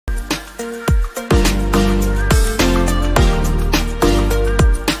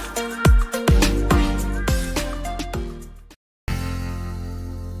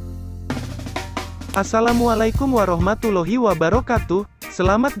Assalamualaikum warahmatullahi wabarakatuh.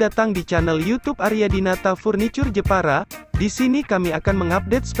 Selamat datang di channel YouTube Aryadinata Furniture Jepara. Di sini kami akan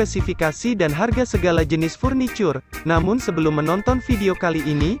mengupdate spesifikasi dan harga segala jenis furniture. Namun sebelum menonton video kali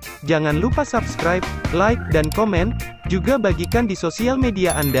ini, jangan lupa subscribe, like, dan komen. Juga bagikan di sosial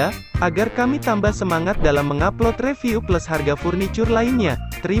media Anda, agar kami tambah semangat dalam mengupload review plus harga furniture lainnya.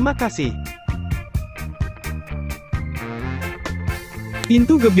 Terima kasih.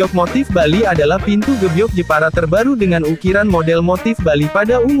 Pintu Gebyok Motif Bali adalah pintu gebyok Jepara terbaru dengan ukiran model motif Bali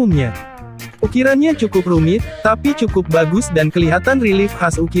pada umumnya. Ukirannya cukup rumit, tapi cukup bagus dan kelihatan relief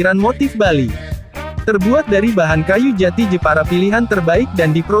khas ukiran motif Bali. Terbuat dari bahan kayu jati Jepara pilihan terbaik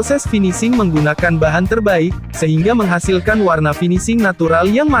dan diproses finishing menggunakan bahan terbaik, sehingga menghasilkan warna finishing natural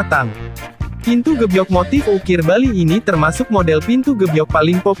yang matang. Pintu gebyok motif ukir Bali ini termasuk model pintu gebyok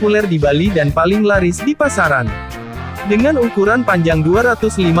paling populer di Bali dan paling laris di pasaran. Dengan ukuran panjang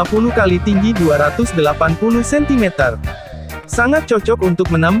 250 x tinggi 280 cm. Sangat cocok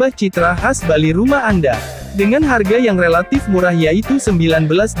untuk menambah citra khas Bali rumah Anda. Dengan harga yang relatif murah yaitu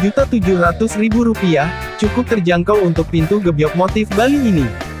Rp19.700.000, cukup terjangkau untuk pintu gebyok motif Bali ini.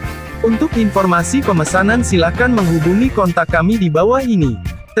 Untuk informasi pemesanan silakan menghubungi kontak kami di bawah ini.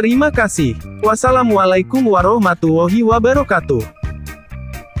 Terima kasih. Wassalamualaikum warahmatullahi wabarakatuh.